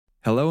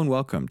Hello and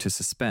welcome to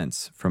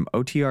Suspense from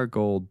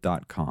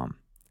OTRGold.com.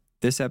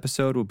 This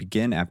episode will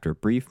begin after a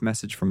brief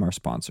message from our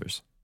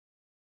sponsors.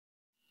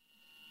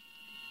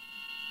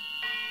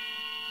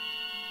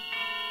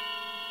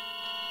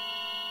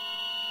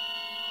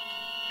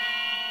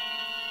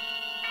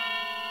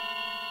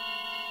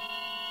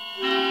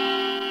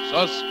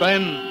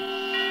 Suspense.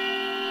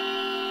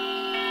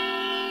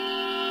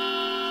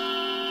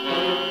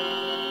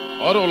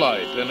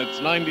 Autolite and its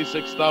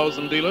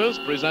 96,000 dealers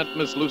present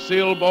Miss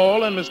Lucille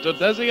Ball and Mr.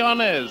 Desi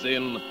Arnaz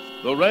in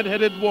The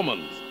Red-Headed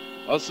Woman,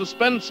 a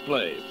suspense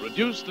play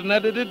produced and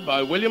edited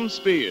by William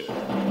Spear.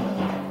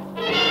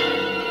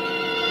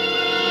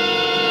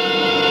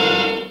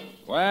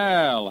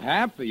 Well,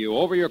 Hap, are you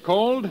over your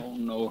cold? Oh,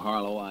 no,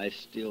 Harlow, I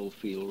still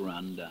feel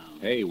run down.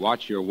 Hey,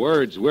 watch your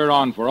words. We're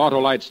on for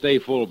Autolite Stay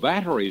Full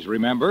batteries,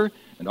 remember?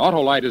 And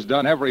Autolite has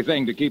done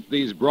everything to keep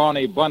these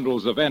brawny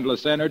bundles of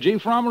endless energy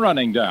from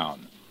running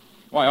down.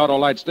 Why,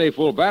 Autolite Stay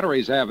Full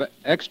batteries have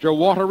extra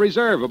water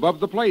reserve above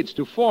the plates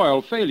to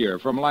foil failure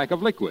from lack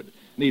of liquid.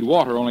 Need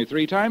water only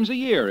 3 times a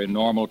year in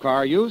normal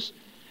car use.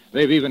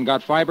 They've even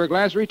got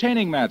fiberglass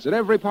retaining mats at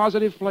every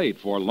positive plate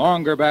for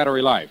longer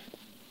battery life.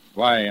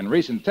 Why, in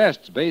recent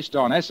tests based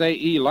on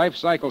SAE life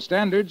cycle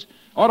standards,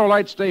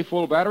 Autolite Stay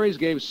Full batteries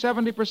gave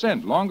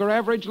 70% longer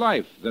average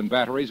life than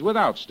batteries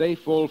without Stay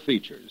Full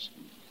features.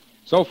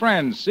 So,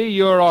 friends, see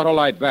your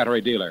Autolite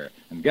battery dealer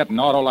and get an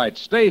Autolite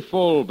Stay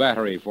Full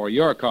battery for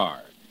your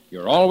car.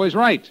 You're always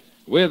right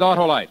with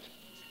Autolite.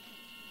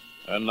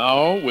 And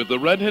now, with The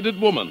Red-Headed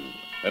Woman,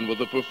 and with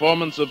the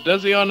performance of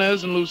Desi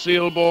Arnaz and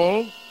Lucille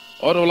Ball,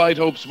 Autolite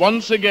hopes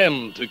once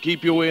again to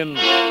keep you in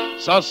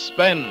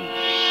suspense.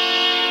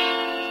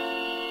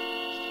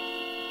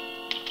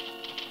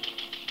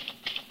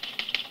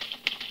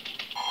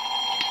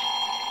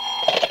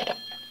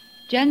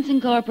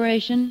 Jensen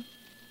Corporation.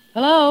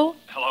 Hello?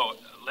 Hello,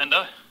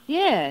 Linda?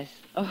 Yes.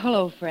 Oh,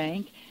 hello,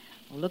 Frank.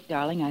 Oh, look,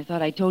 darling, I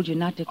thought I told you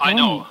not to call I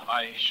know. me.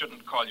 I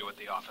shouldn't call you at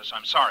the office.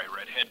 I'm sorry,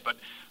 Redhead, but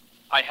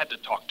I had to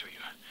talk to you.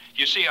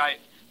 You see,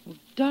 Well,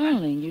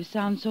 darling, you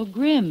sound so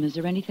grim. Is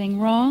there anything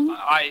wrong?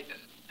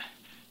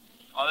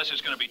 Oh, this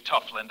is going to be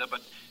tough, Linda,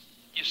 but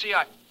you see,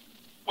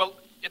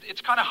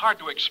 it's kind of hard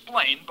to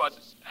explain, but...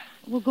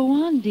 Well, go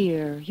on,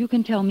 dear. You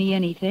can tell me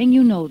anything.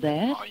 You know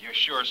that. Oh, you're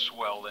sure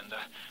swell, Linda.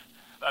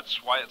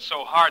 That's why it's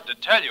so hard to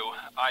tell you.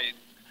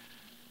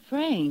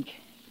 Frank,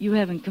 you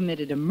haven't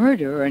committed a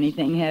murder or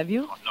anything, have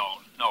you?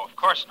 Oh, no, of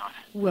course not.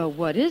 Well,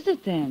 what is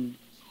it then?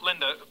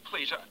 Linda,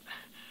 please,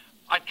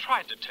 I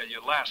tried to tell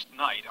you last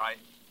night.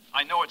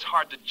 I know it's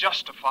hard to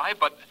justify,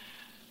 but...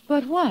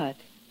 But what?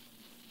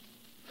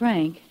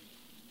 Frank,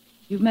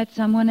 you've met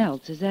someone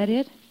else, is that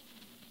it?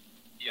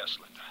 Yes,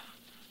 Linda.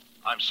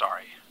 I'm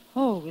sorry.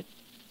 Oh,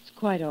 it's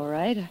quite all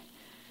right.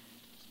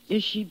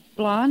 Is she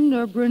blonde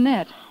or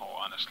brunette? Oh,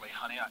 honestly,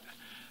 honey,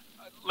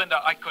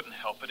 Linda, I couldn't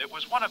help it. It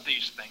was one of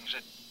these things.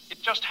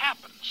 It just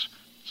happens.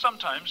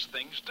 Sometimes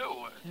things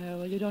do.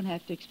 Well, you don't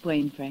have to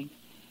explain, Frank.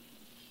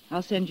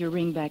 I'll send your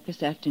ring back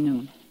this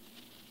afternoon.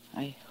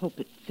 I hope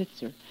it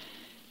fits her.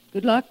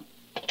 Good luck.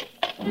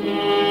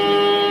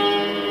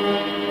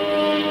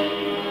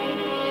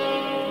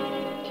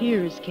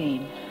 Tears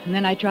came, and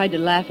then I tried to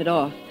laugh it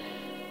off.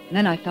 And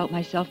then I felt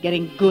myself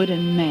getting good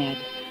and mad.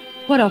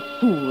 What a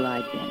fool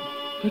I'd been.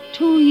 For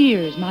 2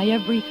 years, my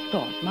every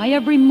thought, my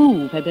every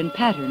move had been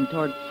patterned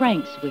toward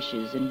Frank's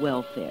wishes and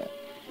welfare.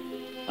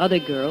 Other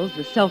girls,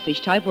 the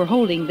selfish type, were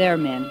holding their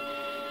men.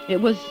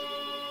 It was,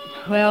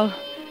 well,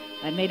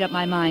 I'd made up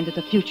my mind that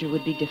the future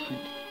would be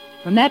different.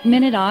 From that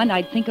minute on,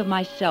 I'd think of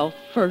myself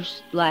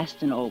first,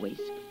 last, and always.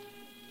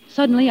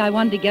 Suddenly, I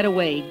wanted to get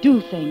away,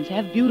 do things,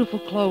 have beautiful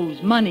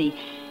clothes, money,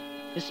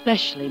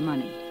 especially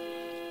money.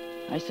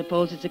 I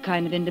suppose it's a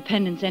kind of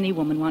independence any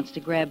woman wants to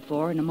grab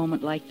for in a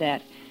moment like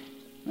that,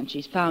 when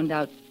she's found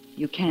out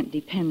you can't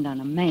depend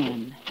on a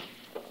man.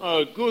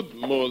 Good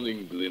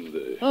morning,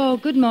 Linda. Oh,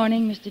 good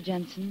morning, Mr.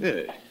 Jensen.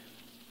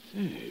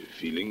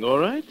 Feeling all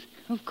right?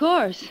 Of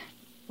course.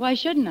 Why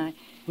shouldn't I?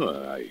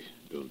 Well, I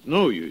don't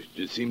know. You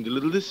just seemed a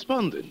little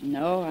despondent.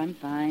 No, I'm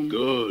fine.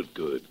 Good.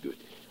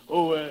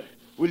 Oh,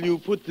 will you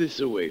put this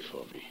away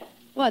for me?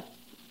 What,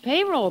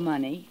 payroll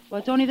money? Well,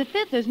 it's only the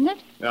 5th, isn't it?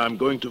 I'm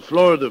going to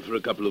Florida for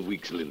a couple of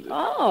weeks, Linda.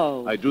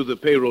 Oh. I do the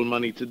payroll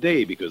money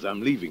today because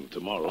I'm leaving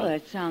tomorrow. Oh,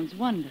 that sounds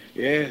wonderful.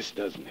 Yes,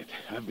 doesn't it?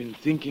 I've been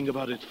thinking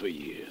about it for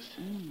years.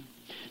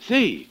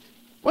 Say,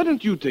 why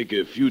don't you take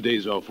a few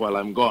days off while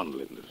I'm gone,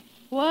 Linda?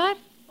 What?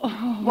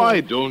 Oh.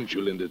 Why don't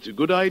you, Linda? It's a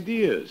good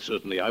idea.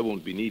 Certainly I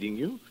won't be needing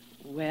you.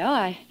 Well,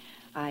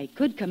 I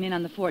could come in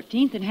on the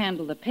 14th and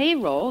handle the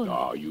payroll.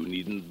 Oh, you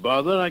needn't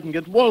bother. I can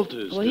get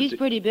Walters. Well, he's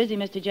pretty busy,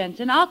 Mr.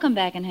 Jensen. I'll come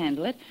back and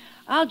handle it.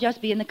 I'll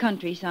just be in the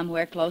country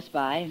somewhere close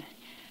by.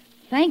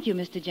 Thank you,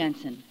 Mr.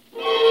 Jensen.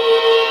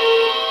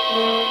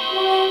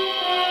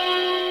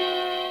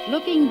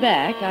 Looking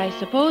back, I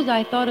suppose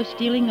I thought of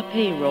stealing the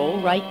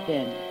payroll right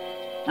then.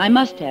 I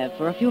must have,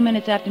 for a few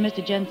minutes after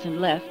Mr.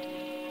 Jensen left,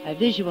 I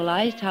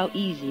visualized how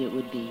easy it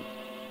would be.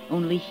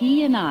 Only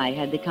he and I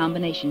had the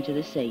combination to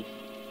the safe.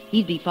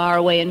 He'd be far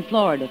away in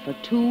Florida for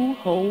 2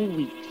 whole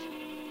weeks.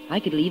 I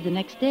could leave the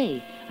next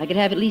day. I could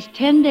have at least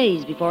 10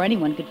 days before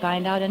anyone could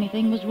find out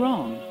anything was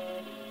wrong.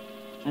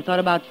 I thought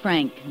about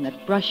Frank and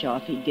that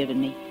brush-off he'd given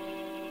me.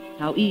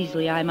 How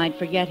easily I might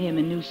forget him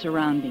in new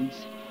surroundings.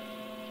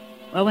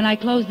 Well, when I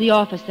closed the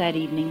office that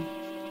evening,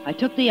 I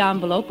took the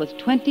envelope with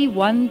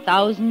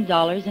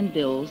 $21,000 in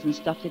bills and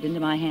stuffed it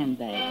into my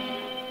handbag.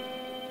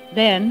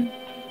 Then,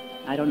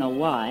 I don't know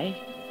why,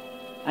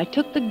 I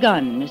took the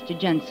gun Mr.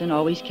 Jensen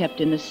always kept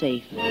in the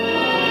safe.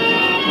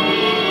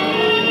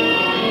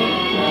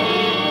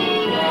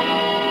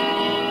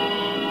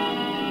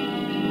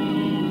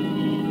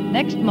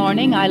 Next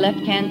morning, I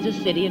left Kansas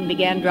City and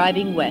began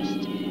driving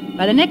west.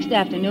 By the next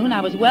afternoon, I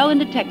was well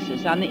into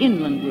Texas on the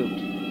inland route.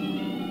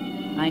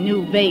 I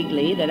knew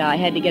vaguely that I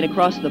had to get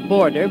across the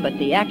border, but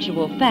the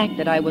actual fact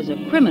that I was a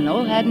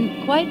criminal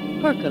hadn't quite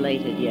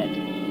percolated yet.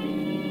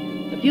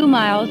 A few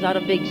miles out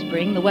of Big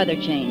Spring, the weather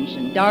changed,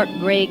 and dark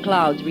gray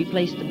clouds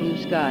replaced the blue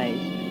skies.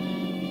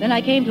 Then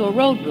I came to a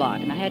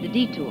roadblock, and I had to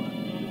detour.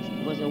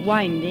 It was a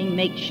winding,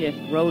 makeshift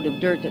road of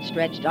dirt that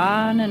stretched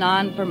on and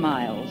on for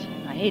miles.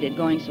 I hated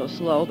going so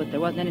slow, but there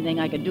wasn't anything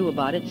I could do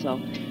about it, so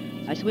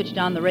I switched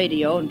on the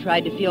radio and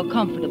tried to feel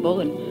comfortable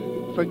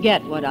and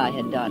forget what I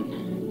had done.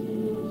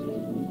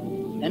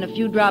 Then a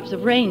few drops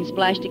of rain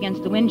splashed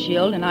against the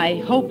windshield, and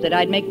I hoped that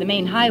I'd make the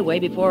main highway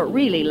before it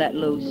really let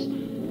loose.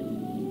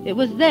 It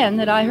was then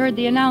that I heard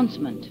the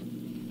announcement.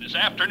 This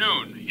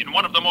afternoon, in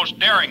one of the most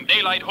daring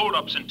daylight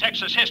holdups in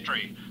Texas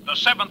history, the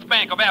 7th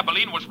Bank of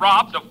Abilene was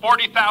robbed of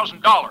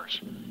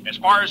 $40,000. As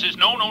far as is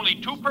known, only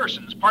 2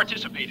 persons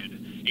participated.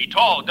 A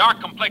tall,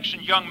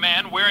 dark-complexioned young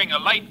man wearing a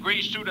light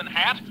gray suit and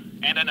hat,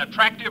 and an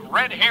attractive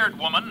red-haired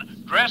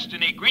woman dressed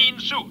in a green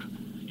suit.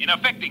 In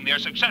effecting their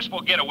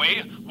successful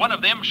getaway, one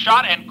of them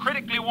shot and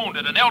critically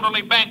wounded an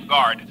elderly bank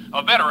guard,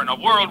 a veteran of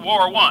World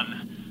War I.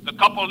 The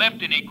couple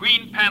left in a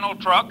green panel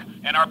truck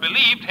and are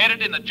believed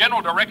headed in the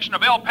general direction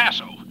of El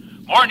Paso.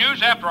 More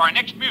news after our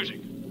next music.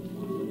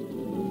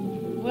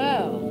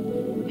 Well,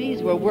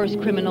 these were worse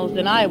criminals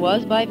than I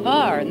was by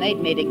far, and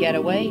they'd made a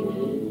getaway.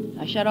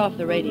 I shut off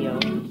the radio.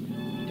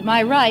 To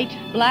my right,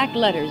 black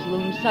letters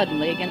loomed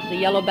suddenly against the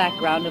yellow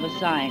background of a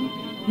sign.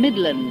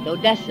 Midland,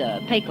 Odessa,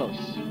 Pecos.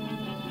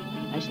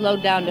 I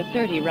slowed down to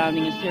 30,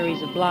 rounding a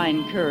series of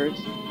blind curves.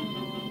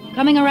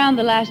 Coming around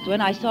the last one,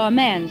 I saw a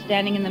man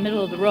standing in the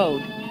middle of the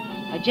road.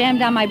 I jammed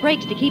down my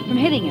brakes to keep from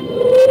hitting him.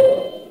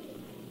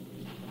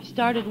 He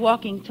started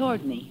walking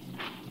toward me.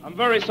 I'm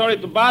very sorry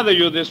to bother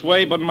you this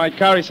way, but my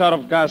car is out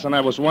of gas, and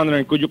I was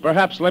wondering, could you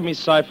perhaps let me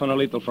siphon a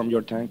little from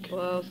your tank?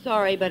 Well,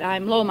 sorry, but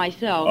I'm low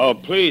myself. Oh,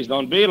 please,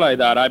 don't be like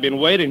that. I've been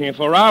waiting here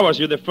for hours.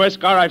 You're the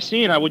first car I've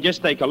seen. I would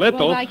just take a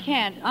little. Well, I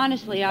can't.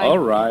 Honestly, I... All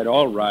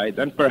right.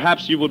 Then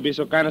perhaps you would be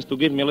so kind as to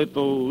give me a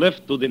little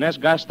lift to the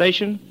next gas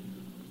station?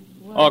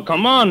 Well... Oh,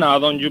 come on now.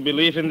 Don't you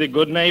believe in the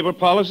good neighbor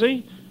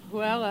policy?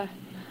 Well,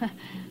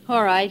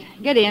 all right.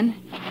 Get in.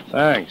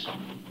 Thanks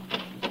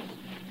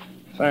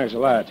a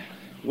lot.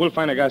 We'll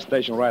find a gas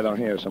station right on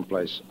here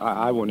someplace.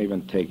 I won't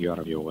even take you out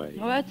of your way.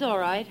 Oh, that's all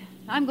right.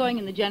 I'm going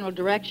in the general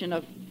direction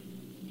of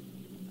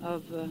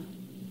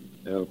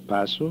El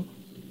Paso?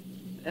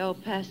 El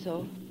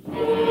Paso.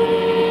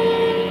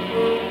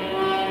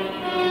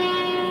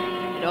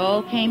 It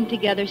all came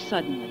together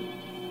suddenly.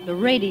 The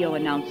radio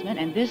announcement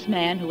and this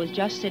man who was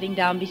just sitting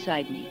down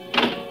beside me.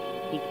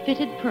 He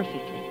fitted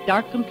perfectly.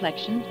 Dark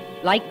complexion,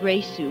 light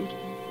gray suit.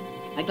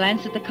 I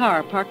glanced at the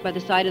car parked by the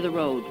side of the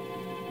road.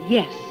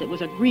 Yes, it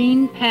was a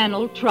green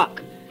panel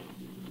truck.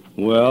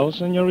 Well,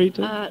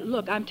 senorita?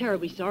 Look, I'm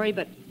terribly sorry,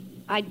 but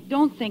I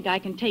don't think I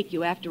can take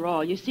you after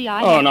all. You see,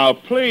 Now,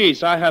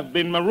 please. I have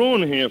been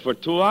marooned here for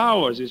 2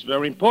 hours. It's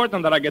very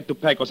important that I get to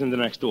Pecos in the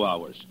next 2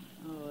 hours.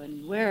 Oh,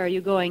 and where are you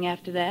going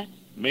after that?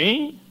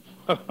 Me?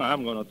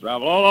 I'm going to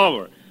travel all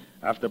over.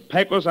 After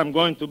Pecos, I'm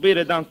going to beat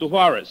it down to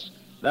Juarez.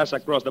 That's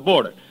across the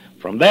border.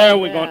 From there,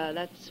 we're going... Yeah,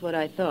 that's what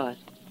I thought.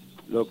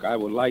 Look, I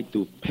would like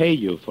to pay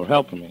you for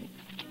helping me.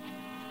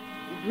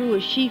 He drew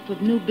a sheaf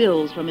of new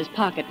bills from his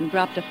pocket and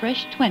dropped a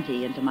fresh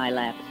 20 into my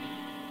lap.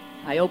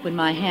 I opened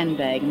my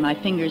handbag and my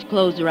fingers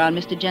closed around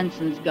Mr.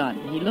 Jensen's gun.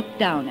 He looked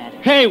down at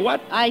it. Hey,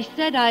 what? I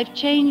said I've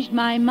changed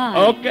my mind.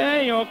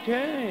 Okay.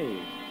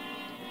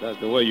 If that's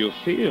the way you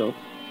feel.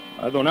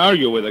 I don't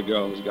argue with a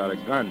girl who's got a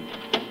gun.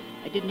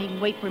 I didn't even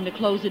wait for him to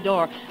close the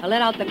door. I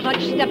let out the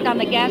clutch, stepped on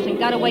the gas, and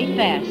got away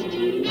fast.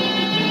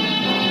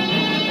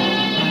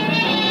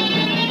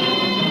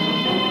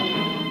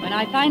 When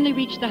I finally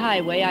reached the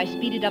highway, I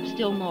speeded up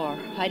still more.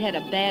 I'd had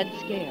a bad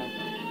scare.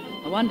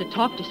 I wanted to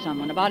talk to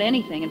someone about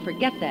anything and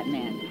forget that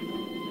man.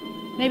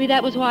 Maybe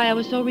that was why I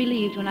was so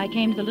relieved when I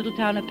came to the little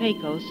town of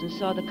Pecos and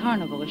saw the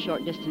carnival a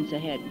short distance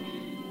ahead,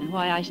 and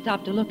why I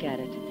stopped to look at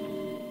it.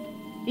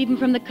 Even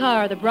from the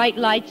car, the bright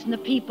lights and the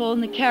people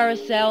and the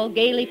carousel,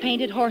 gaily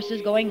painted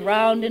horses going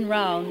round and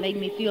round made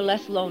me feel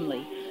less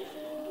lonely.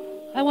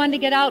 I wanted to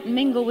get out and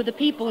mingle with the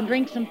people and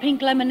drink some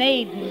pink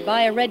lemonade and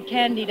buy a red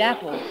candied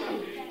apple.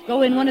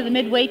 Go in one of the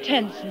midway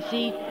tents and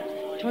see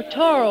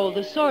Tortoro,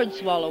 the sword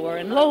swallower,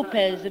 and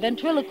Lopez, the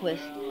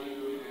ventriloquist.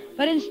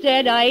 But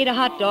instead, I ate a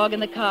hot dog in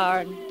the car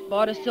and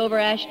bought a silver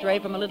ashtray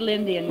from a little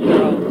Indian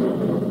girl.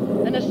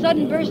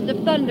 sudden burst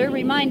of thunder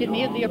reminded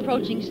me of the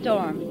approaching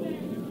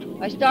storm.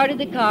 I started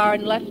the car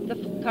and left the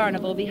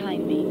carnival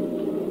behind me.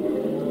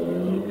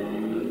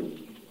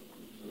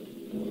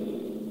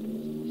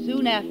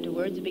 Soon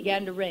afterwards, it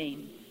began to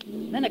rain.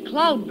 Then a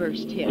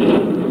cloudburst hit.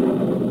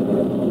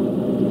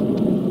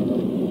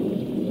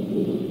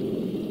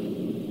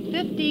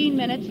 15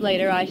 minutes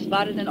later, I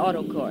spotted an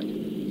auto court.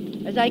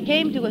 As I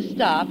came to a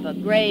stop, a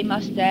gray,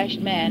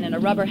 mustached man in a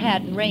rubber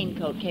hat and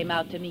raincoat came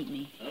out to meet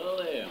me. Hello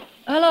there.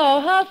 Hello,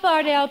 how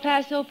far to El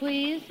Paso,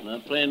 please?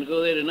 Not planning to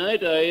go there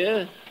tonight, are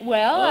you?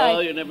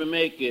 Well, you never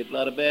make it. A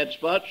lot of bad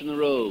spots in the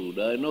road.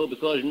 I know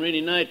because in rainy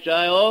nights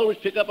I always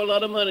pick up a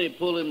lot of money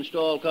pulling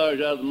stalled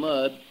cars out of the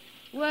mud.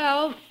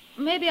 Well,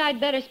 maybe I'd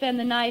better spend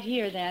the night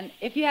here then,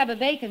 if you have a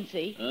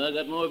vacancy. I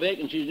got more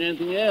vacancies than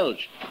anything else.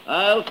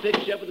 I'll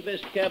fix you up with the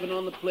best cabin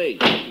on the place.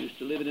 Used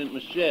to live in it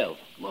myself.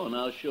 Come on,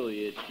 I'll show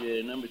you.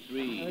 It's number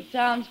 3. Oh, it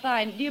sounds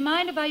fine. Do you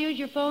mind if I use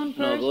your phone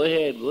first? No, go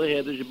ahead. Go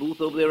ahead. There's a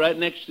booth over there right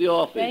next to the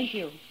office. Thank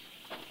you.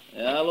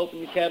 I'll open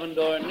the cabin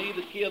door and leave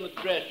the key on the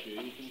dresser.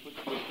 You can put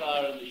your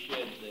car in the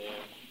shed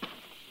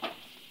there.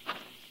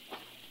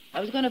 I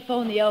was going to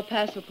phone the El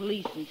Paso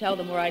police and tell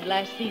them where I'd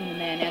last seen the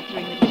man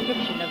answering the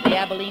description of the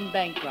Abilene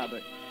bank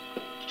robber.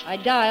 I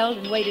dialed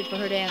and waited for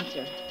her to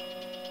answer.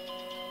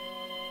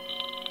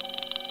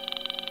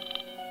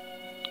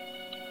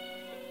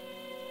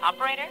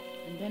 Operator?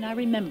 And then I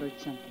remembered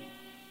something.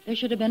 There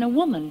should have been a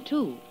woman,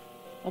 too.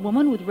 A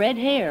woman with red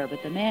hair,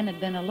 but the man had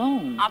been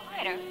alone.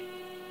 Operator?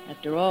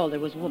 After all, there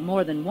was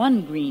more than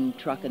one green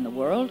truck in the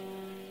world.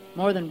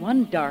 More than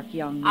one dark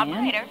young man.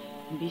 Operator?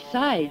 And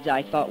besides,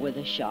 I thought with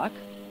a shock,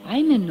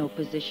 I'm in no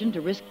position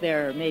to risk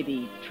their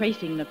maybe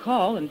tracing the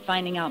call and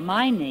finding out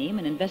my name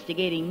and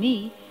investigating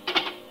me.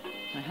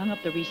 I hung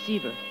up the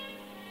receiver.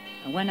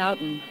 I went out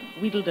and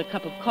wheedled a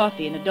cup of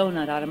coffee and a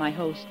donut out of my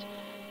host.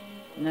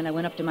 And then I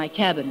went up to my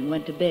cabin and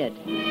went to bed.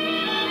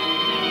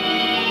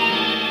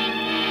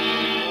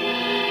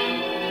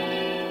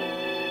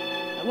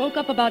 I woke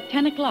up about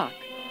 10 o'clock.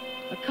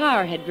 A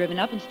car had driven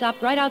up and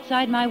stopped right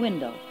outside my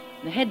window.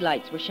 The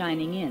headlights were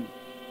shining in.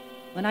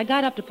 When I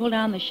got up to pull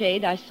down the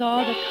shade, I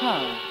saw the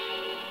car.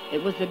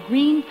 It was the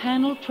green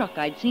panel truck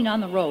I'd seen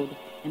on the road,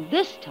 and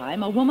this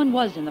time a woman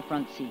was in the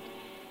front seat.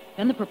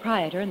 Then the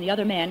proprietor and the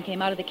other man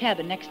came out of the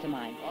cabin next to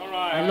mine. All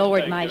right. I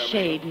lowered my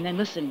shade and then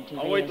listened to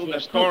them. I'll wait till the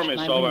storm is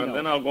over, and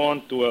then I'll go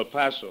on to El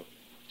Paso.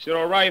 Is it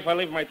all right if I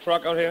leave my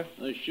truck out here?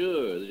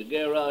 Sure. There's a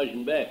garage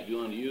in back if you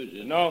want to use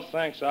it. No,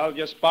 thanks. I'll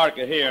just park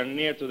it here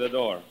near to the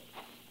door.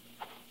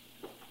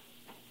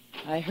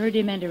 I heard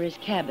him enter his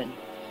cabin.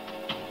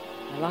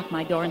 I locked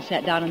my door and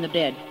sat down on the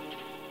bed.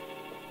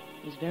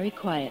 It was very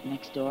quiet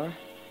next door.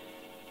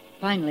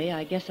 Finally,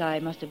 I guess I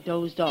must have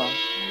dozed off.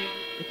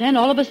 But then,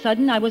 all of a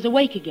sudden, I was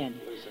awake again.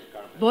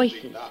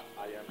 Voices,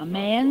 a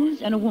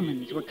man's and a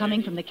woman's, were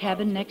coming from the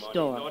cabin next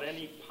door.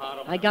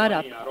 I got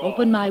up,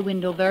 opened my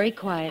window very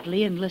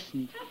quietly, and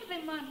listened.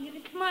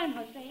 It's mine,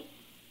 Jose.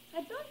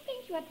 I don't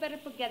think you had better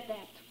forget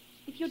that.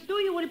 If you do,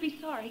 you will be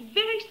sorry.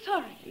 Very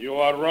sorry. You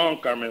are wrong,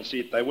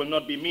 Carmencita. It will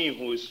not be me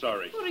who is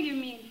sorry. What do you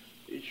mean?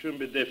 It shouldn't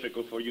be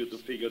difficult for you to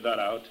figure that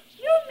out.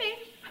 You mean?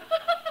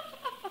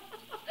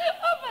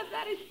 Oh, but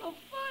that is so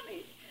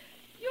funny.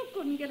 You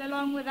couldn't get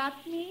along without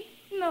me.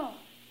 No.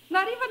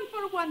 Not even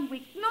for 1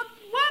 week. Not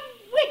 1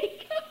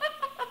 week.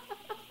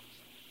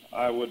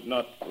 I would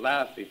not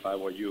laugh if I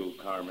were you,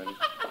 Carmen. Wait,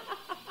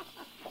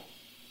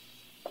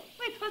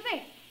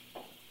 Jose.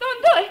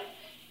 Don't do it.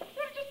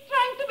 You're just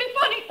trying to be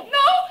funny.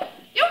 No.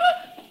 You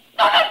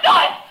don't do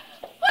it.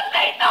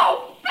 Jose,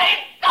 no.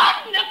 Please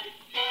don't.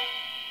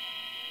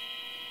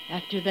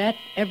 After that,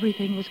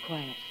 everything was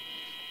quiet.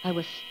 I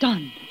was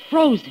stunned,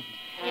 frozen.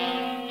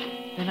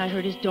 Then I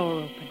heard his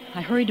door open.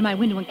 I hurried to my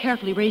window and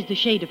carefully raised the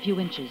shade a few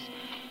inches.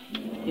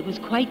 It was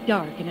quite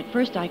dark, and at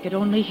first I could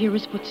only hear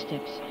his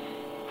footsteps.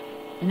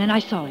 And then I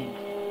saw him.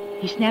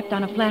 He snapped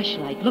on a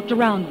flashlight, looked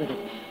around with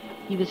it.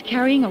 He was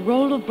carrying a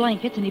roll of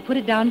blankets, and he put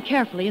it down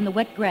carefully in the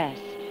wet grass.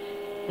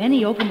 Then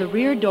he opened the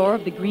rear door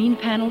of the green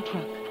panel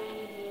truck.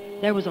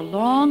 There was a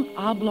long,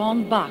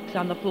 oblong box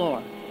on the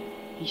floor.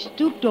 He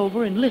stooped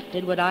over and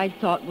lifted what I'd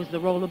thought was the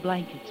roll of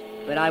blankets,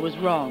 but I was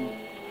wrong.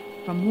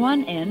 From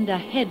one end, a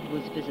head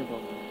was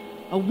visible.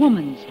 A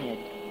woman's head,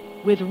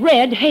 with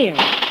red hair.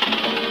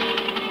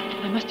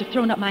 I must have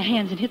thrown up my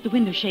hands and hit the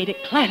window shade.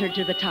 It clattered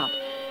to the top.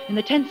 In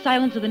the tense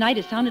silence of the night,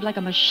 it sounded like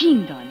a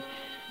machine gun.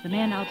 The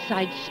man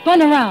outside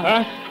spun around.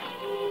 Huh?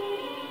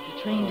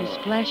 He trained his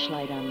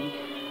flashlight on me.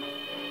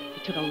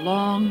 He took a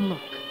long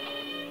look.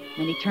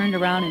 Then he turned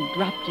around and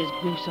dropped his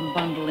gruesome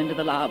bundle into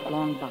the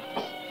long box.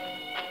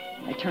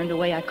 I turned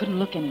away. I couldn't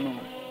look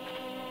anymore.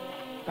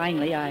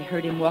 Finally, I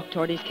heard him walk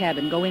toward his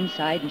cabin, go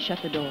inside, and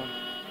shut the door.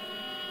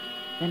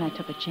 Then I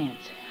took a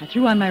chance. I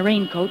threw on my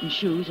raincoat and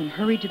shoes and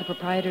hurried to the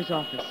proprietor's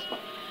office.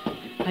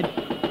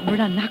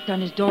 Murda knocked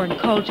on his door and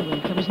called to him.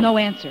 There was no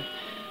answer.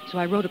 So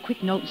I wrote a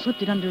quick note and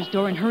slipped it under his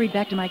door and hurried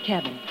back to my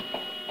cabin.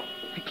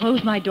 I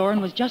closed my door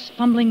and was just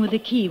fumbling with the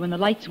key when the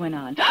lights went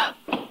on.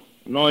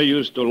 No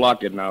use to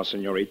lock it now,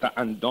 senorita,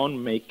 and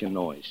don't make a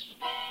noise.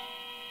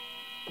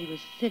 He was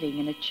sitting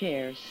in a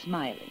chair,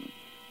 smiling,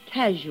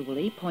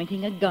 casually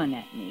pointing a gun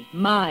at me.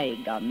 My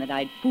gun that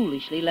I'd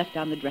foolishly left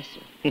on the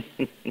dresser.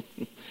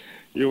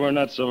 You were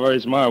not so very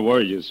smart,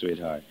 were you,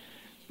 sweetheart?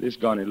 This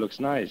gun, it looks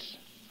nice.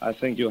 I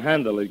think you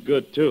handle it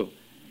good, too.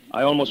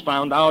 I almost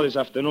found out this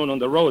afternoon on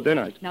the road, didn't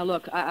I? Now,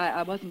 look,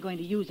 I wasn't going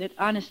to use it,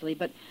 honestly,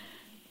 but,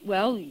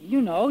 well,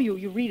 you know,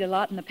 you read a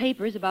lot in the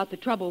papers about the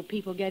trouble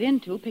people get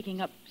into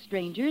picking up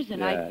strangers,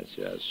 and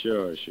Yes,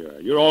 sure.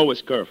 You're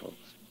always careful.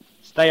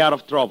 Stay out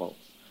of trouble.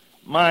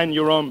 Mind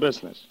your own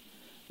business.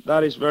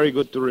 That is very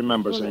good to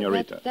remember, Well,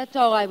 senorita. That's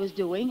all I was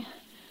doing.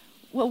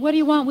 Well, what do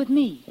you want with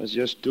me? It's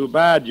just too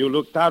bad you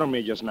looked out on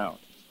me just now.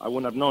 I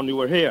wouldn't have known you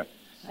were here.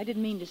 I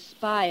didn't mean to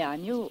spy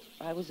on you.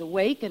 I was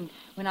awake, and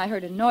when I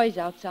heard a noise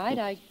outside,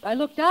 I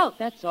looked out,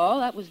 that's all.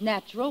 That was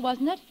natural,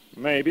 wasn't it?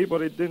 Maybe,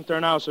 but it didn't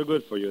turn out so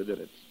good for you, did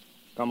it?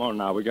 Come on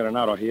now, we're getting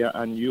out of here,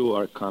 and you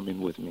are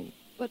coming with me.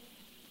 But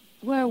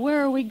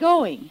where are we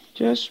going?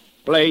 Just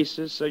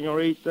places,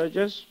 senorita,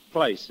 just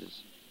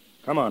places.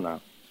 Come on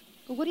now.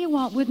 But what do you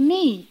want with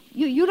me?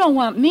 You don't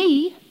want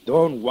me.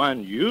 Don't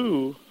want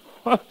you?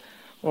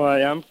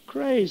 Why, I'm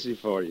crazy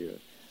for you.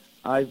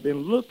 I've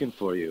been looking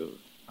for you.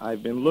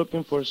 I've been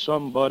looking for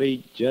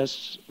somebody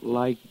just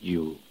like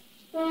you.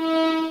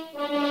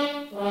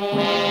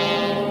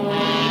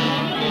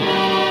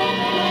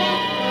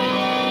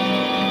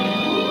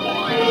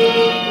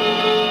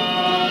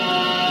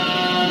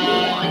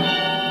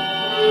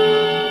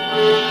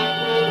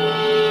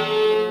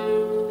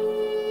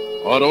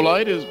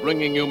 Autolite is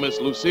bringing you Miss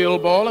Lucille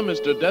Ball and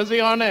Mr. Desi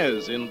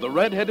Arnaz in The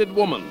Red-Headed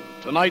Woman,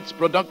 tonight's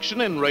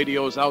production in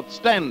radio's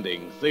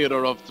outstanding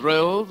theater of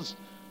thrills,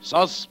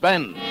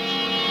 Suspense.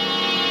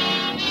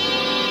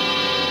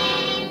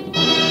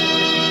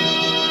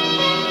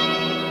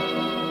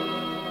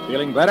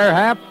 Feeling better,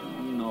 Hap?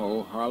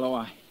 No, Harlow,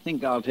 I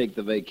think I'll take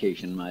the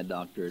vacation my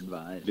doctor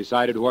advised.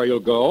 Decided where you'll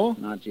go?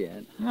 Not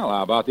yet. Well,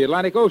 how about the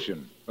Atlantic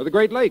Ocean, or the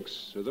Great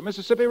Lakes, or the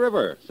Mississippi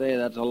River? Say,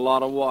 that's a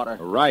lot of water.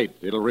 Right.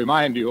 It'll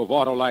remind you of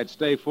Autolite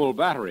Stay Full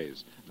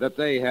batteries, that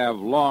they have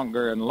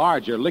longer and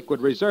larger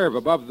liquid reserve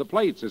above the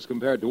plates as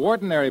compared to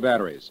ordinary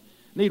batteries.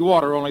 Need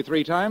water only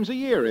 3 times a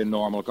year in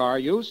normal car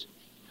use.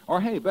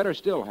 Or, hey, better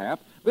still,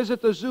 Hap,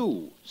 visit the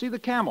zoo, see the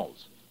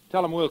camels.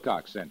 Tell them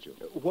Wilcox sent you.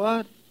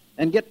 What?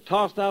 And get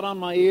tossed out on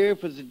my ear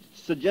for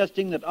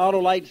suggesting that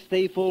Autolite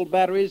Stay Full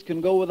batteries can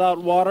go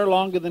without water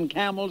longer than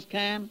camels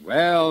can?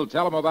 Well,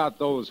 tell them about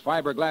those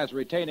fiberglass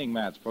retaining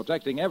mats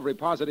protecting every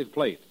positive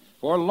plate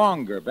for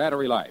longer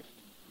battery life.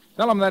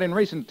 Tell them that in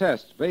recent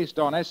tests based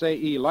on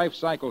SAE life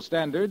cycle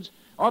standards,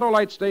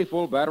 Autolite Stay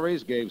Full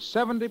batteries gave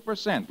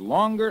 70%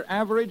 longer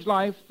average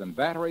life than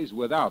batteries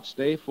without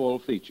Stay Full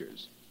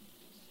features.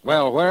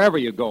 Well, wherever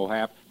you go,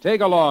 Hap, take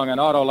along an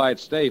Autolite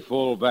Stay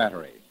Full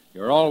battery.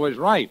 You're always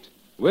right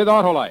with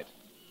Autolite.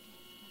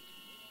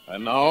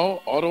 And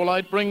now,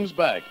 Autolite brings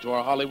back to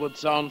our Hollywood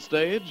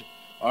soundstage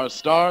our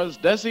stars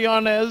Desi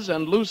Arnaz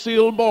and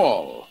Lucille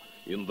Ball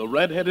in The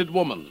Red-Headed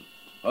Woman,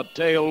 a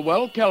tale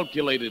well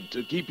calculated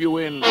to keep you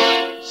in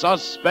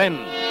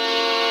suspense.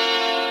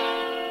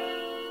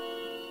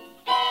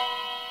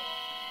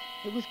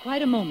 It was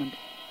quite a moment.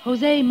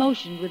 Jose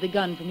motioned with the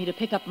gun for me to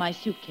pick up my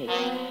suitcase.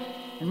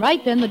 And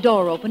right then the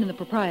door opened and the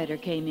proprietor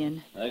came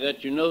in. I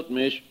got your note,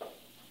 miss.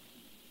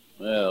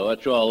 Well,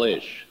 what's all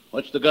this?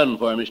 What's the gun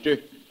for, mister?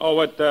 Oh,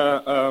 it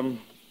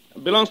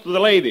belongs to the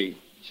lady.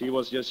 She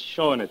was just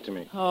showing it to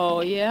me.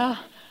 Oh, yeah?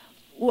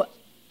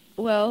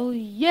 Well,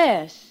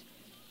 yes.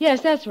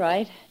 Yes, that's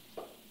right.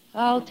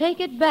 I'll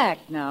take it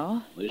back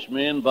now. This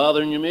man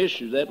bothering you,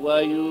 miss? Is that why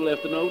you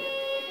left the note?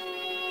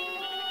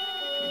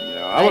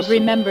 Yeah, I'd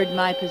remembered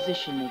my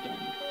position again.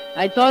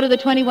 I'd thought of the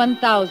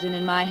 $21,000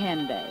 in my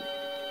handbag.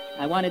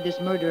 I wanted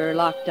this murderer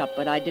locked up,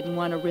 but I didn't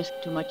want to risk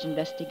too much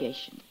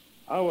investigation.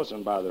 I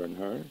wasn't bothering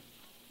her.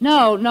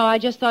 No, I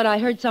just thought I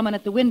heard someone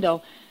at the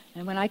window.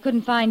 And when I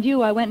couldn't find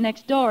you, I went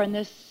next door, and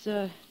this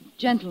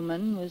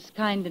gentleman was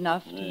kind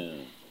enough to...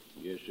 Yeah,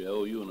 guess I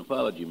owe you an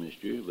apology,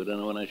 mister. But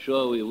then when I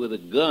saw you with a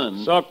gun...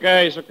 It's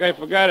okay.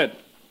 Forget it.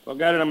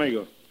 Forget it,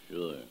 amigo.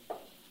 Sure.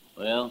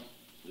 Well,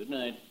 good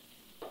night.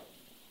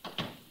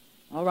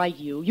 All right,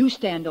 you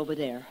stand over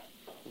there.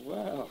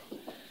 Well,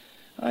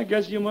 I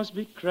guess you must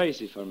be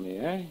crazy for me,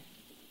 eh?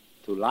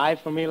 To lie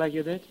for me like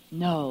you did?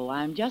 No,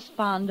 I'm just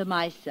fond of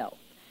myself.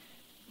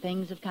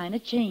 Things have kind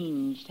of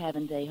changed,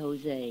 haven't they,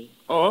 Jose?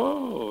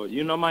 Oh,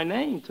 you know my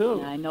name,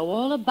 too. I know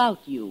all about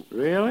you.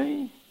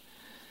 Really?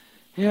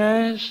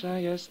 Yes,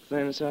 I guess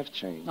things have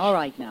changed. All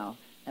right, now.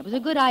 That was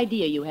a good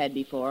idea you had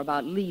before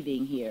about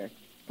leaving here.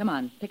 Come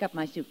on, pick up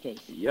my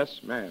suitcase.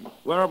 Yes, ma'am.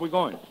 Where are we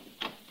going?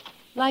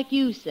 Like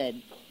you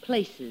said,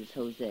 places,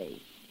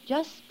 Jose.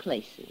 Just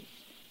places.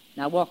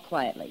 Now walk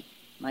quietly.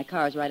 My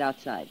car's right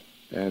outside.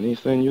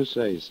 Anything you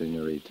say,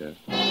 senorita.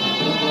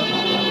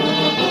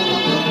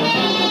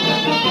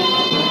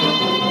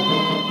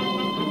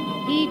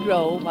 He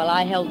drove while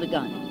I held the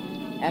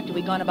gun. After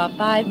we'd gone about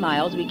 5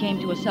 miles, we came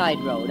to a side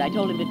road. I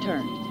told him to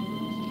turn.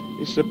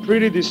 It's a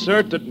pretty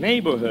deserted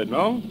neighborhood,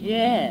 no?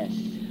 Yes.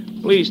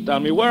 Please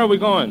tell me, where are we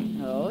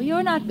going? Oh,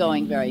 you're not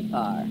going very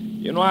far.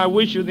 You know, I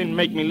wish you didn't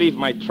make me leave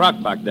my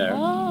truck back there.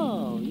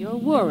 Oh, you're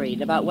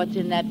worried about what's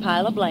in that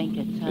pile of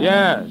blankets, huh?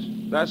 Yes,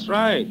 that's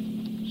right.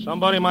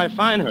 Somebody might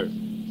find her.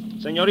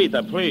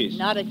 Senorita, please.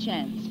 Not a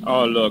chance.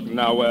 Oh, look,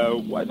 now,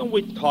 why don't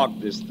we talk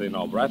this thing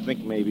over? I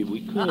think maybe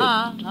we could.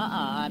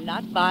 I'm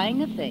not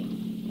buying a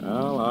thing.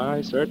 Well,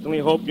 I certainly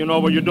hope you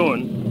know what you're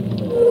doing.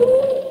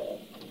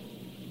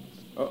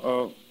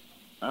 Uh-oh.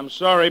 I'm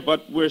sorry,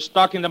 but we're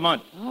stuck in the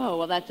mud. Oh,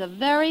 well, that's a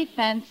very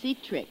fancy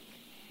trick,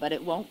 but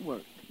it won't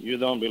work. You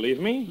don't believe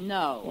me?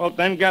 No. Well,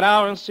 then get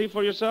out and see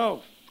for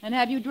yourself. And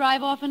have you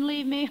drive off and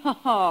leave me?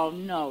 Oh,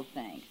 no,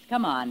 thanks.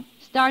 Come on,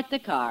 start the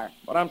car.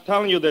 But I'm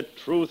telling you the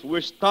truth. We're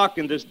stuck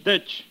in this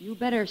ditch. You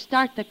better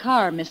start the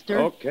car, mister.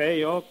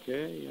 Okay.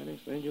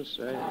 Anything you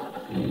say.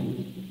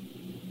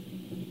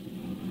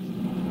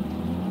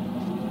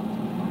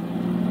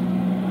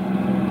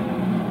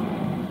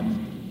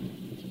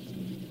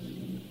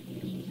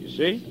 You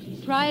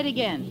see? Try it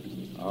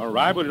again. All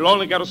right, but it'll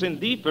only get us in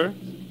deeper.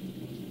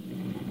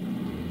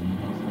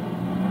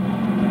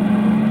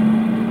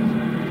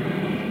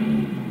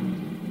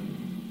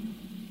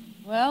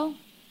 Well,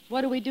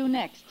 what do we do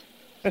next?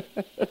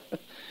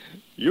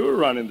 You're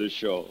running the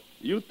show.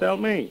 You tell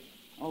me.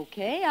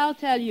 Okay, I'll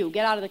tell you.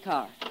 Get out of the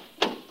car.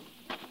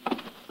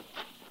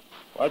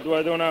 What do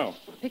I do now?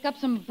 Pick up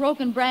some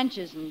broken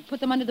branches and put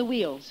them under the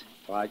wheels.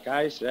 Like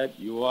I said,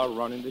 you are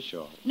running the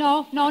show.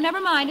 No, never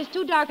mind. It's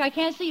too dark. I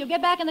can't see you.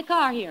 Get back in the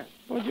car here.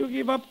 But you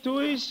give up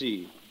too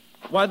easy.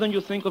 Why don't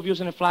you think of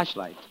using a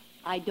flashlight?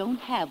 I don't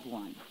have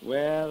one.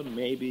 Well,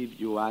 maybe if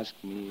you ask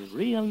me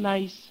real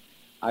nice,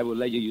 I will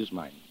let you use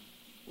mine.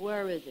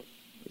 Where is it?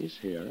 It's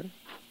here, in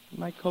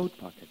my coat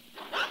pocket.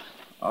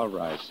 All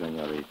right,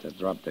 senorita,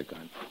 drop the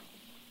gun.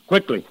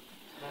 Quickly.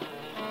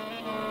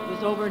 It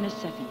was over in a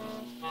second.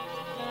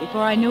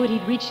 Before I knew it,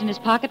 he'd reached in his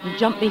pocket and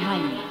jumped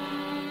behind me.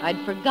 I'd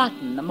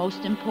forgotten the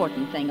most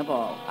important thing of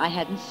all. I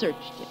hadn't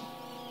searched him.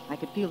 I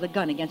could feel the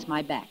gun against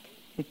my back.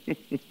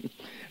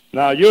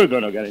 Now you're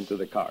going to get into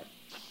the car.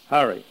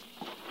 Hurry.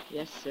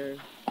 Yes, sir.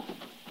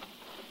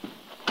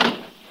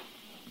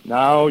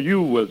 Now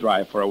you will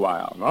drive for a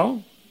while,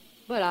 no?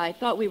 But I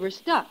thought we were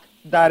stuck.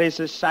 That is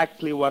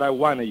exactly what I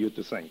wanted you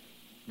to think.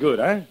 Good,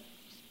 eh?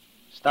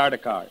 Start the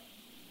car.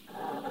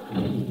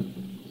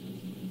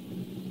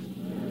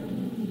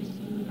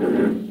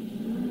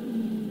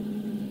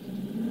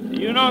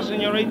 You know,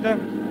 senorita,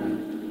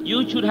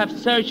 you should have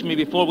searched me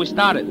before we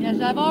started. Yes,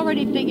 I've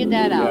already figured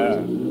that out.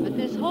 Yeah. But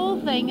this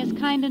whole thing is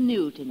kind of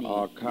new to me.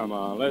 Oh, come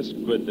on. Let's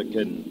quit the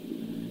kidding.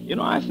 You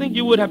know, I think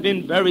you would have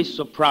been very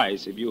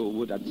surprised if you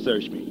would have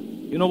searched me.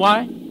 You know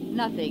why?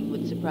 Nothing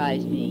would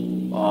surprise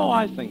me. Oh,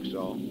 I think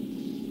so.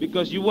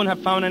 Because you wouldn't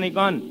have found any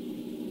gun.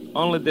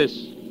 Only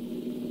this.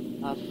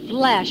 A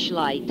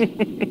flashlight.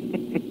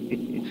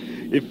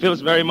 It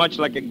feels very much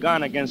like a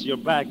gun against your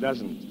back,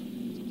 doesn't it?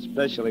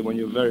 Especially when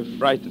you're very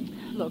frightened.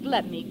 Look,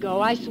 let me go.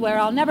 I swear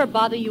I'll never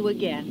bother you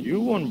again. You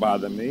won't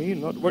bother me.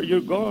 Not where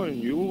you're going.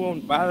 You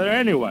won't bother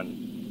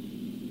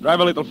anyone. Drive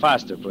a little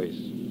faster,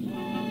 please.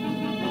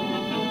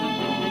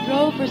 I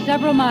drove for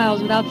several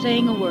miles without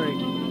saying a word.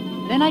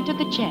 Then I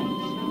took a chance.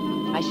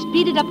 I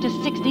speeded up to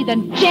 60,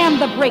 then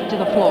jammed the brake to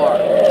the floor.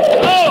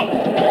 Oh!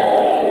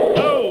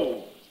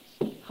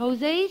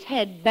 Jose's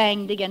head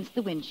banged against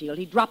the windshield.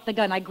 He dropped the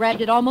gun. I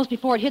grabbed it almost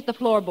before it hit the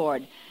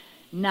floorboard.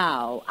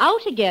 Now,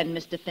 out again,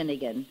 Mr.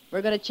 Finnegan.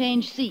 We're going to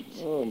change seats.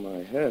 Oh,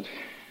 my head.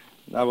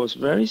 That was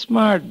very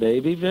smart,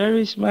 baby.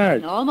 Very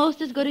smart. Almost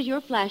as good as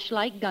your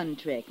flashlight gun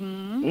trick,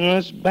 hmm?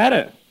 It's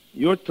better.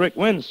 Your trick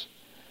wins.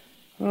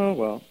 Oh,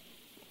 well.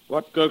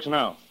 What cooks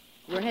now?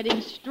 We're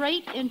heading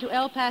straight into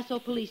El Paso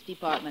Police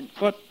Department.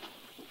 But,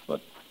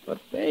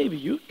 baby,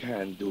 you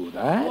can't do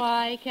that.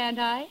 Why can't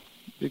I?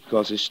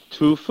 Because it's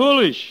too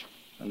foolish.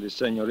 And the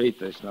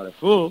senorita is not a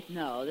fool.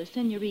 No, the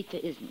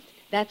senorita isn't.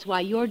 That's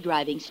why you're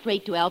driving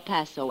straight to El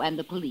Paso and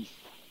the police.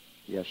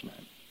 Yes,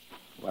 ma'am.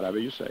 Whatever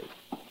you say.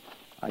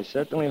 I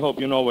certainly hope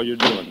you know what you're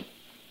doing.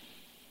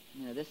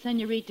 The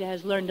senorita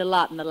has learned a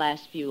lot in the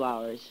last few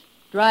hours.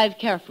 Drive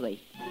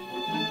carefully.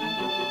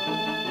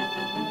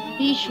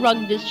 He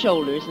shrugged his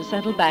shoulders and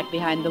settled back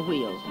behind the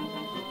wheel.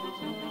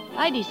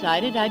 I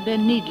decided I'd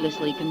been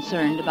needlessly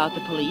concerned about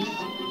the police.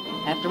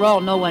 After all,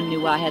 no one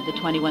knew I had the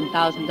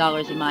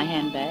 $21,000 in my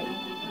handbag.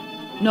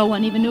 No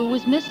one even knew it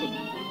was missing.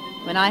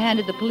 When I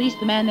handed the police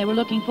the man they were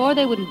looking for,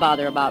 they wouldn't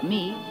bother about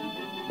me.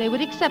 They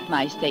would accept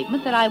my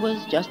statement that I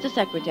was just a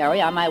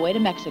secretary on my way to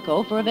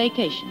Mexico for a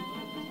vacation.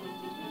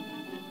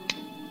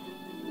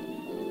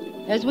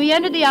 As we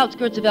entered the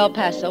outskirts of El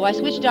Paso, I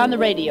switched on the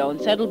radio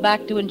and settled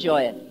back to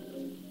enjoy it.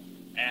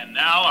 And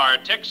now our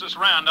Texas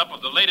roundup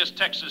of the latest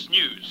Texas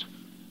news.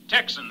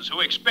 Texans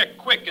who expect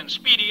quick and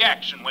speedy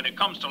action when it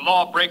comes to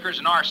lawbreakers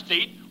in our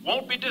state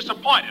won't be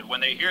disappointed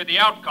when they hear the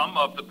outcome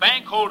of the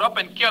bank holdup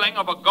and killing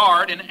of a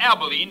guard in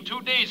Abilene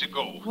 2 days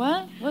ago.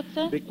 What? What's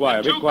that? Be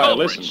quiet, Two be quiet.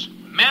 culprits,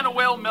 Listen.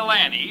 Manuel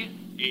Milani,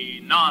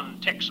 a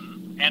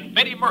non-Texan, and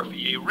Betty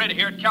Murphy, a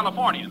red-haired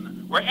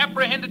Californian, were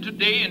apprehended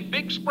today in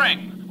Big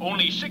Spring,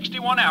 only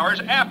 61 hours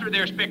after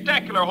their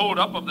spectacular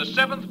holdup of the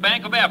 7th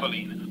Bank of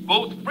Abilene.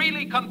 Both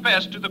freely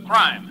confessed to the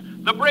crime.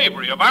 The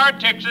bravery of our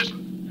Texas...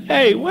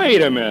 Hey,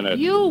 wait a minute.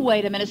 You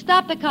wait a minute.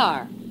 Stop the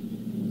car.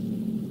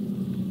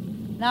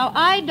 Now,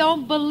 I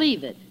don't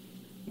believe it.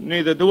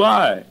 Neither do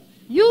I.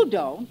 You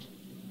don't?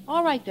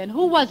 All right, then.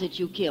 Who was it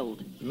you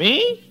killed?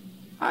 Me?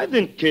 I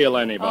didn't kill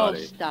anybody.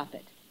 Oh, stop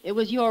it. It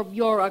was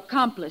your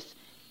accomplice.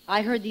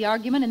 I heard the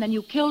argument, and then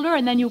you killed her,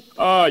 and then you...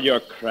 Oh,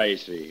 you're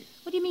crazy.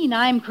 What do you mean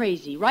I'm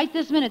crazy? Right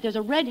this minute, there's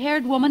a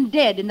red-haired woman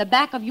dead in the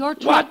back of your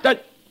truck. What the...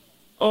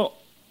 Oh.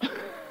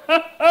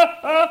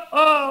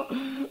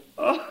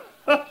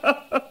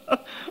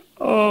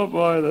 Oh,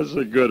 boy, that's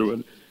a good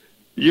one.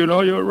 You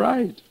know, you're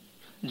right.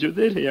 You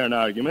did hear an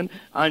argument,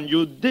 and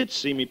you did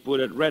see me put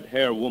a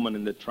red-haired woman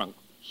in the trunk.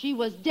 She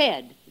was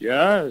dead.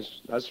 Yes,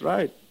 that's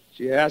right.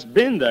 She has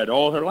been dead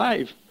all her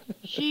life.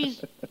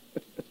 She's...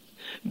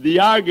 The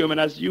argument,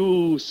 as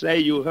you say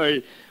you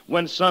heard,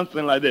 went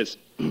something like this.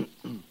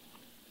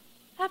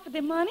 Half of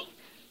the money?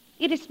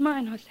 It is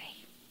mine, Jose.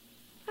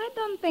 I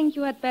don't think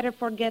you had better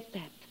forget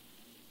that.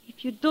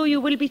 If you do,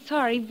 you will be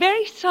sorry,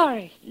 very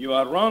sorry. You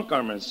are wrong,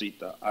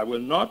 Carmencita. I will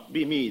not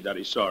be me that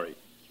is sorry.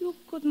 You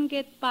couldn't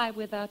get by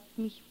without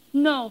me.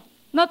 No,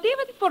 not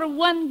even for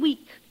 1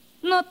 week.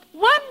 Not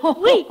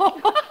 1 week.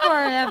 For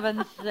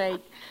heaven's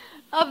sake.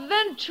 A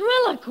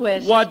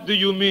ventriloquist. What do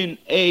you mean,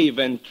 a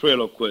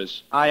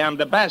ventriloquist? I am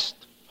the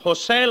best.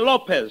 Jose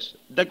Lopez,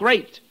 the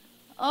great.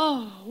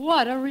 Oh,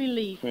 what a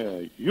relief.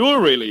 Yeah,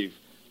 your relief.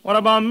 What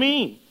about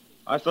me?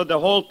 I thought the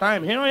whole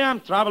time, here I am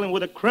traveling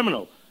with a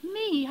criminal.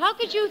 Me? How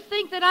could you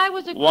think that I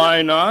was a...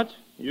 Why not?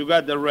 You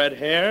got the red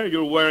hair,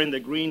 you're wearing the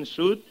green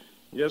suit,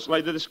 just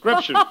like the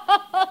description.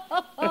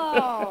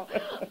 Oh.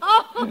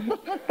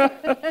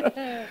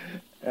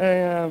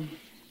 Hey,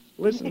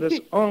 listen,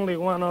 there's only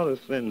one other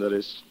thing that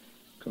is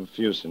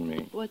confusing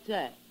me. What's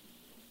that?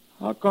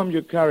 How come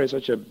you carry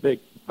such a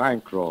big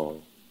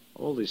bankroll?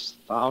 All these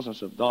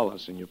thousands of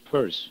dollars in your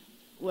purse.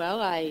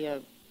 Well,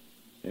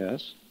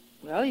 Yes?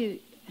 Well, you...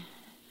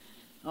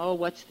 Oh,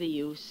 what's the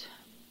use?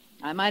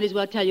 I might as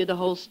well tell you the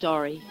whole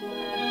story.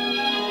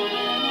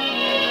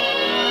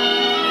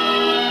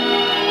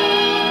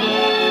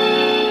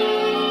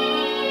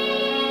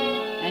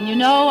 And you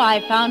know,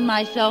 I found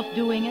myself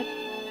doing it.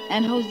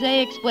 And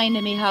Jose explained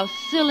to me how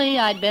silly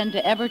I'd been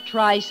to ever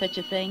try such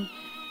a thing.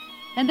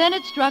 And then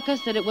it struck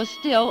us that it was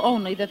still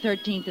only the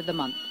 13th of the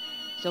month.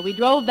 So we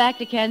drove back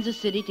to Kansas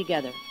City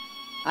together.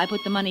 I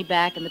put the money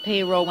back, and the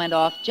payroll went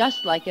off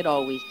just like it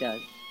always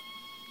does.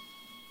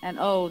 And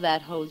oh,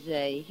 that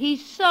Jose.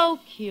 He's so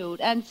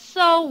cute and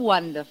so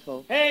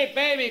wonderful. Hey,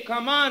 baby,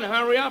 come on.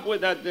 Hurry up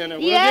with that dinner,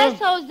 will Yes,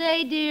 you?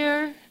 Jose,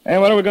 dear. Hey,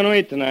 what are we going to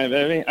eat tonight,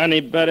 baby? And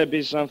it better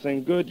be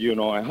something good, you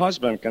know. A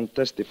husband can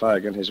testify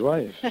against his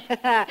wife.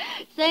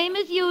 Same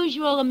as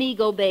usual,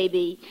 amigo,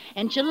 baby.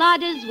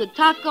 Enchiladas with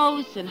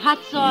tacos and hot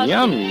sauce.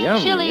 Yum, and yum,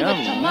 chili yum.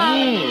 with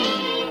tamales.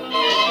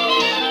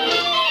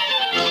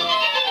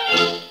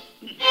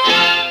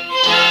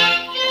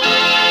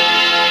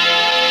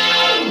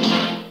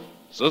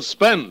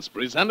 Suspense,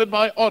 presented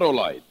by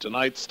Autolite.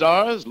 Tonight's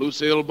stars,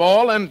 Lucille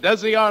Ball and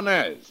Desi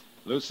Arnaz.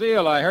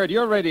 Lucille, I heard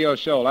your radio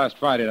show last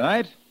Friday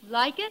night.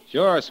 Like it?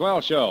 Sure, swell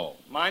show.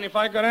 Mind if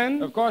I get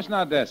in? Of course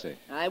not, Desi.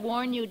 I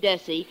warn you,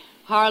 Desi.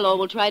 Harlow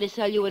will try to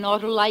sell you an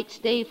Autolite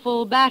Stay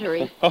Full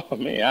battery. Oh,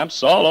 me, I'm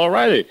sold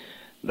already.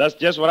 That's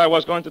just what I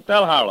was going to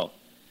tell Harlow.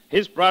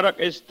 His product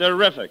is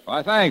terrific.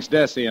 Why, thanks,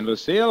 Desi and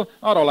Lucille.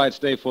 Autolite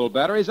Stay Full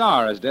batteries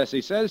are, as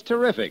Desi says,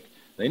 terrific.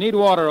 They need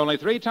water only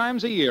 3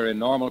 times a year in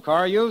normal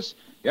car use.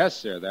 Yes,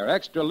 sir, their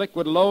extra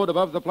liquid load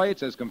above the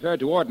plates as compared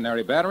to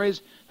ordinary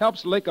batteries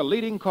helps lick a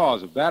leading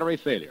cause of battery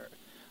failure.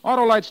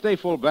 Autolite Stay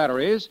Full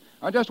batteries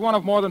are just one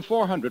of more than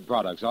 400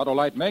 products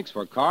Autolite makes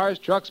for cars,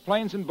 trucks,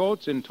 planes, and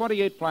boats in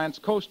 28 plants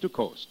coast to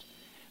coast.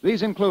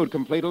 These include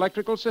complete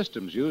electrical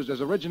systems used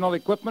as original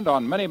equipment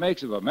on many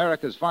makes of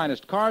America's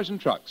finest cars and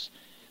trucks.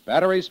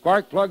 Batteries,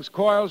 spark plugs,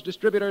 coils,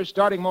 distributors,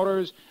 starting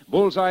motors,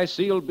 bullseye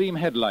sealed beam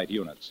headlight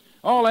units.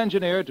 All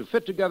engineered to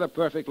fit together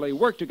perfectly,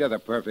 work together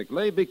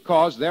perfectly,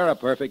 because they're a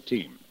perfect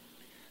team.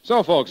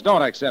 So, folks,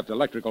 don't accept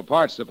electrical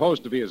parts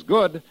supposed to be as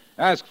good.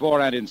 Ask for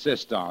and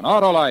insist on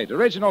Autolite,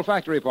 original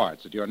factory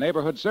parts at your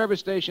neighborhood service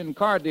station,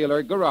 car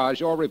dealer,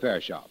 garage, or repair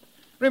shop.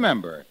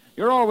 Remember,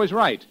 you're always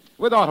right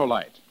with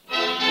Autolite.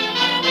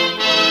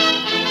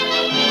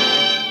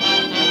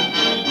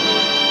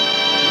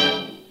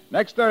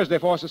 Next Thursday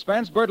for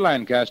Suspense, Burt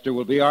Lancaster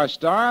will be our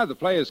star. The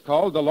play is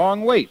called The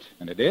Long Wait,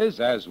 and it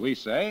is, as we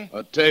say...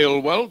 A tale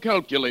well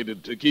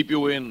calculated to keep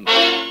you in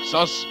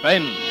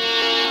suspense.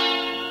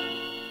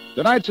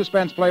 Tonight's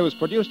Suspense play was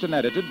produced and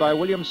edited by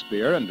William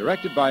Spear and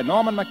directed by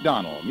Norman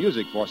MacDonald.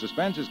 Music for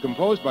Suspense is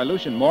composed by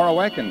Lucien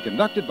Morawek and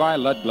conducted by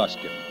Lud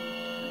Gluskin.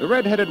 The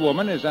Red-Headed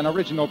Woman is an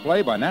original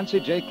play by Nancy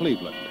J.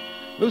 Cleveland.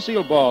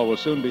 Lucille Ball will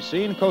soon be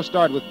seen,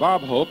 co-starred with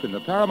Bob Hope in the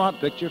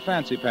Paramount picture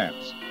Fancy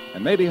Pants,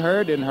 and may be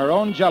heard in her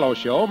own Jell-O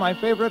show, My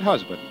Favorite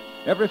Husband,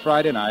 every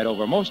Friday night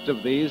over most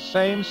of these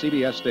same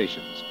CBS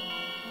stations.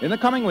 In the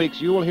coming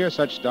weeks, you will hear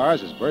such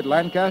stars as Burt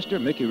Lancaster,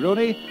 Mickey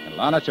Rooney, and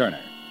Lana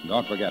Turner. And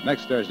don't forget,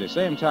 next Thursday,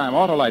 same time,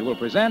 Autolite will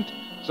present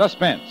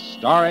Suspense,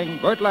 starring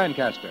Burt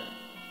Lancaster.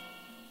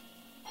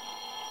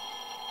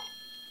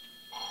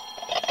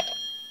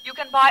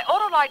 buy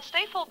Autolite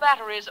Stay-Full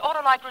batteries,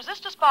 Autolite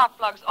resistor spark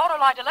plugs,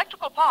 Autolite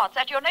electrical parts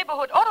at your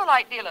neighborhood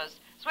Autolite dealers.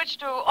 Switch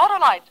to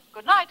Autolite.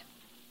 Good night.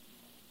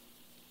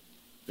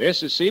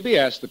 This is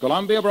CBS, the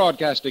Columbia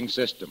Broadcasting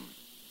System.